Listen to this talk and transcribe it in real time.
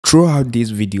Throughout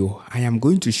this video, I am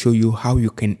going to show you how you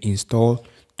can install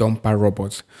Dumper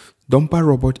Robot. Dumper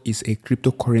Robot is a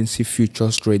cryptocurrency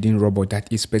futures trading robot that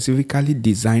is specifically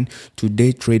designed to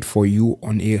day trade for you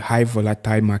on a high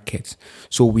volatile market.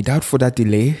 So without further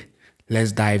delay,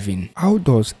 let's dive in. How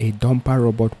does a Dumper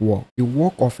Robot work? The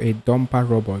work of a Dumper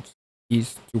Robot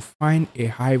is to find a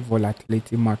high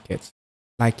volatility market.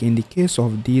 Like in the case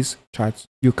of this chart,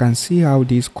 you can see how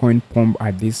this coin pump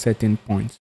at this certain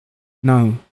point.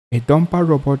 Now, a Dumper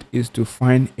Robot is to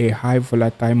find a high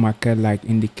volatile market like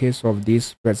in the case of this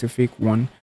specific one,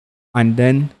 and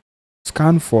then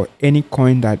scan for any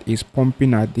coin that is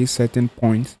pumping at this certain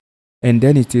point, and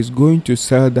then it is going to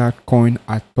sell that coin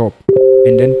at top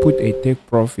and then put a take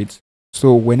profit.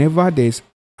 So whenever there is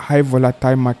high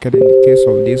volatile market, in the case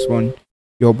of this one,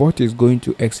 your bot is going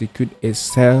to execute a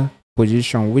sell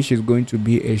position, which is going to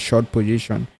be a short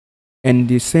position, and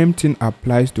the same thing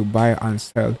applies to buy and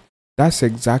sell. That's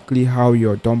exactly how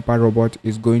your Dumper Robot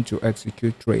is going to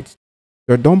execute trades.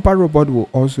 Your Dumper Robot will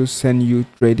also send you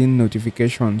trading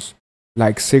notifications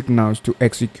like signals to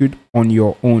execute on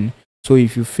your own. So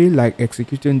if you feel like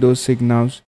executing those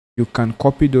signals, you can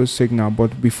copy those signals.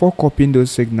 But before copying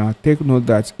those signals, take note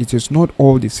that it is not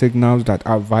all the signals that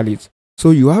are valid.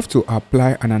 So you have to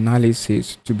apply an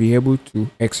analysis to be able to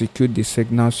execute the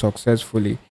signal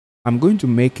successfully. I'm going to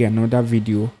make another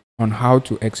video on how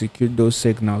to execute those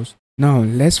signals. Now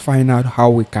let's find out how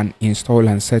we can install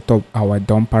and set up our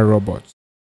Dumper Robot.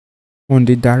 On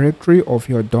the directory of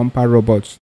your Dumper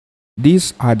Robots,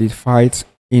 these are the files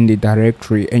in the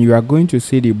directory, and you are going to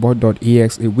see the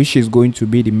bot.exe, which is going to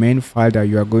be the main file that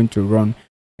you are going to run,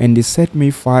 and the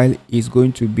setme file is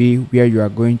going to be where you are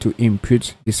going to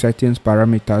input the settings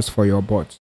parameters for your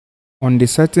bot. On the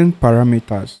setting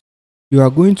parameters, you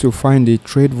are going to find the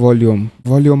trade volume,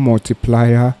 volume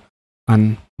multiplier,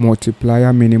 and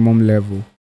multiplier minimum level.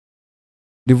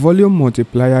 The volume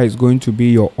multiplier is going to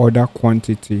be your order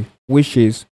quantity, which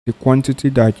is the quantity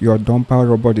that your Dumper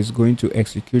Robot is going to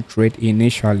execute trade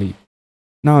initially.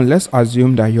 Now let's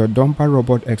assume that your Dumper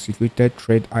Robot executed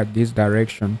trade at this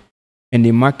direction and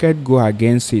the market go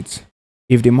against it.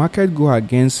 If the market go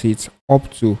against it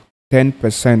up to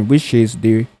 10%, which is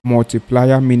the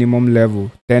multiplier minimum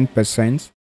level,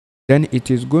 10%, then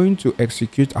it is going to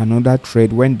execute another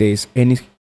trade when there is any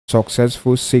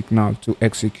successful signal to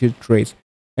execute trades.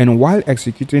 And while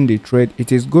executing the trade,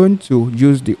 it is going to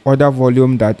use the order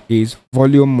volume that is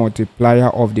volume multiplier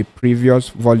of the previous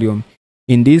volume.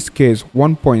 In this case,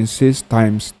 1.6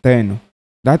 times 10.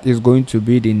 That is going to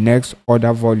be the next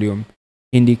order volume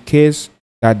in the case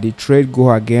that the trade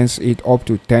go against it up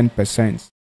to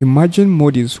 10%. The margin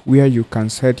mode is where you can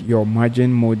set your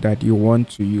margin mode that you want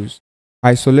to use.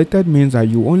 Isolated means that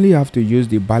you only have to use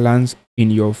the balance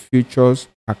in your futures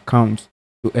account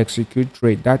to execute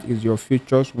trade. That is your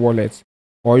futures wallet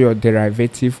or your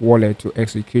derivative wallet to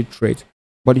execute trade.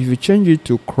 But if you change it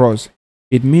to cross,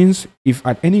 it means if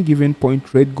at any given point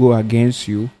trade go against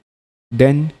you,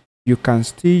 then you can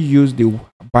still use the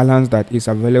balance that is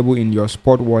available in your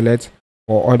spot wallet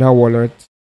or other wallet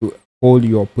to hold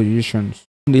your positions.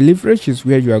 The leverage is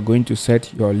where you are going to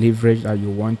set your leverage that you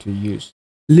want to use.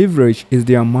 Leverage is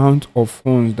the amount of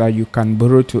funds that you can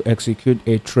borrow to execute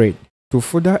a trade. To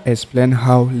further explain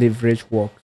how leverage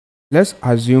works, let's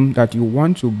assume that you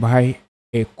want to buy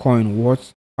a coin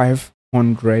worth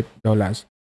 $500,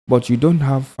 but you don't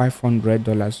have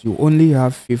 $500, you only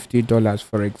have $50,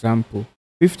 for example.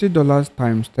 $50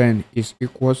 times 10 is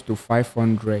equals to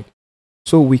 500.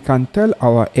 So we can tell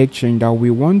our exchange that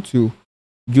we want to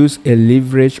use a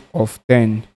leverage of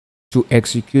 10 to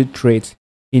execute trades.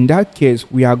 In that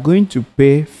case, we are going to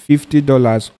pay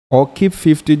 $50 or keep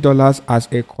 $50 as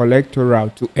a collateral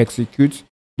to execute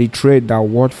the trade that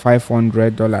worth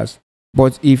 $500.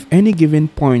 But if any given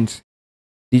point,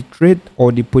 the trade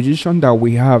or the position that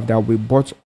we have that we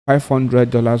bought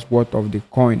 $500 worth of the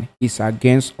coin is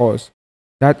against us,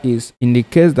 that is in the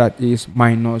case that is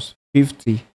minus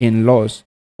 50 in loss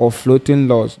or floating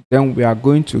loss, then we are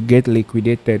going to get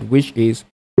liquidated, which is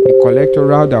the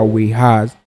collateral that we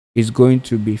have is going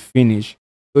to be finished.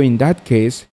 So in that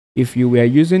case, if you were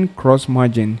using cross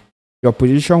margin, your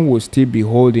position will still be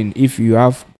holding if you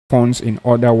have funds in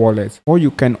other wallets. Or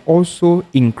you can also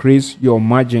increase your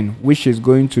margin, which is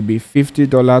going to be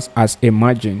 $50 as a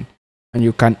margin, and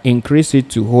you can increase it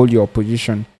to hold your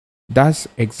position. That's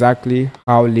exactly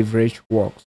how leverage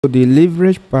works. So the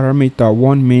leverage parameter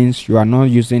 1 means you are not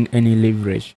using any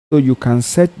leverage. So you can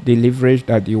set the leverage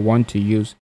that you want to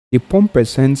use. The pump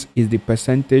percent is the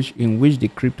percentage in which the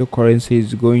cryptocurrency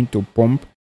is going to pump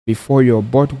before your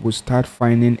bot will start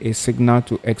finding a signal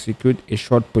to execute a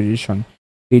short position.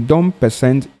 The dump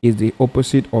percent is the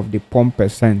opposite of the pump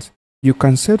percent. You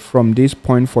can set from this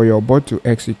point for your bot to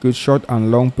execute short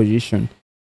and long position.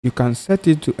 You can set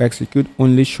it to execute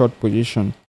only short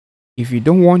position. If you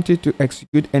don't want it to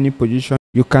execute any position,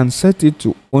 you can set it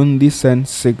to only send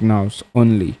signals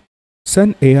only.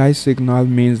 Send AI signal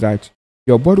means that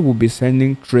your bot will be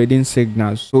sending trading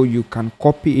signals, so you can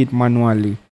copy it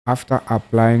manually after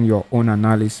applying your own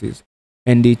analysis.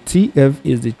 And the TF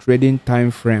is the trading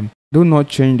time frame. Do not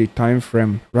change the time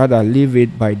frame, rather leave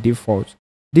it by default.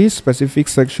 This specific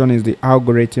section is the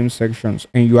algorithm sections,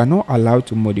 and you are not allowed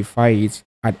to modify it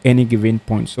at any given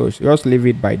point, so just leave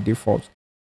it by default.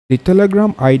 The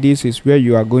Telegram IDs is where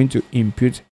you are going to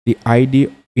input the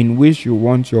ID in which you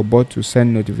want your bot to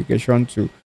send notification to.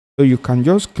 So you can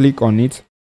just click on it,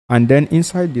 and then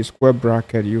inside the square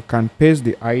bracket you can paste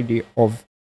the ID of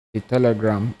the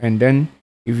Telegram, and then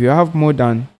if you have more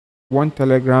than one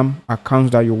Telegram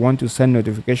account that you want to send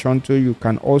notification to, you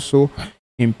can also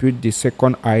input the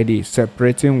second ID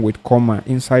separating with comma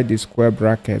inside the square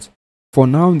bracket. For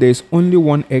now, there is only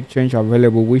one exchange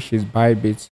available, which is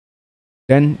Bybit.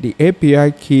 Then the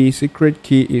API key, secret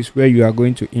key, is where you are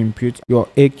going to input your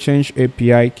exchange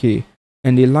API key,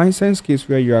 and the license key is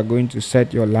where you are going to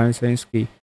set your license key.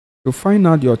 To find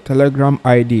out your Telegram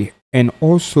ID and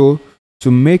also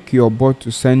to make your bot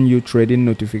to send you trading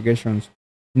notifications,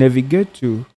 navigate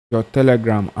to your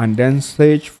Telegram and then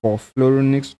search for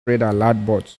Pionex Trade Alert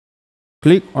Bots.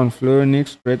 Click on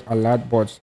Pionex Trade Alert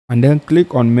Bots and then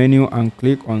click on menu and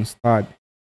click on start.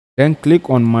 Then click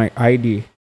on my ID.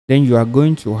 Then you are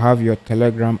going to have your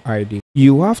Telegram ID.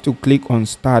 You have to click on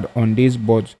start on this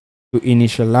bot to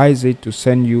initialize it to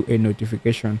send you a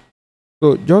notification.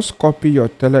 So just copy your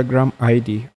Telegram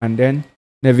ID and then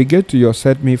navigate to your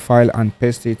setme file and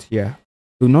paste it here.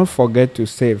 Do not forget to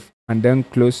save and then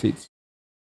close it.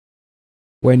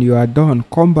 When you are done,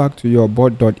 come back to your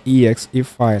bot.exe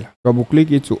file. Double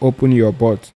click it to open your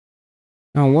bot.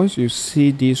 Now once you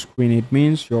see this screen, it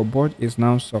means your bot is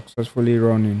now successfully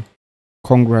running.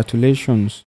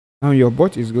 Congratulations. Now your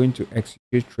bot is going to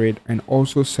execute trade and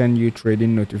also send you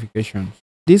trading notifications.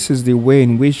 This is the way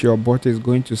in which your bot is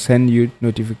going to send you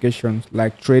notifications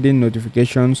like trading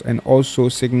notifications and also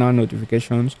signal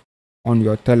notifications on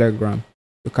your Telegram.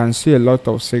 You can see a lot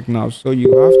of signals, so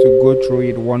you have to go through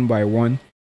it one by one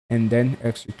and then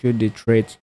execute the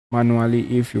trade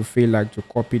manually if you feel like to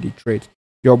copy the trade.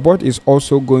 Your bot is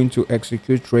also going to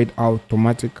execute trade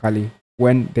automatically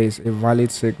when there is a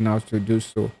valid signal to do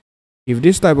so. If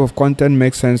this type of content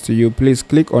makes sense to you, please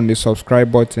click on the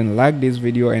subscribe button, like this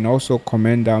video, and also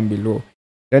comment down below.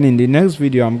 Then in the next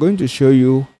video, I'm going to show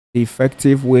you the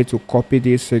effective way to copy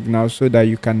these signals so that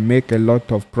you can make a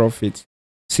lot of profits.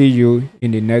 See you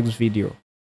in the next video.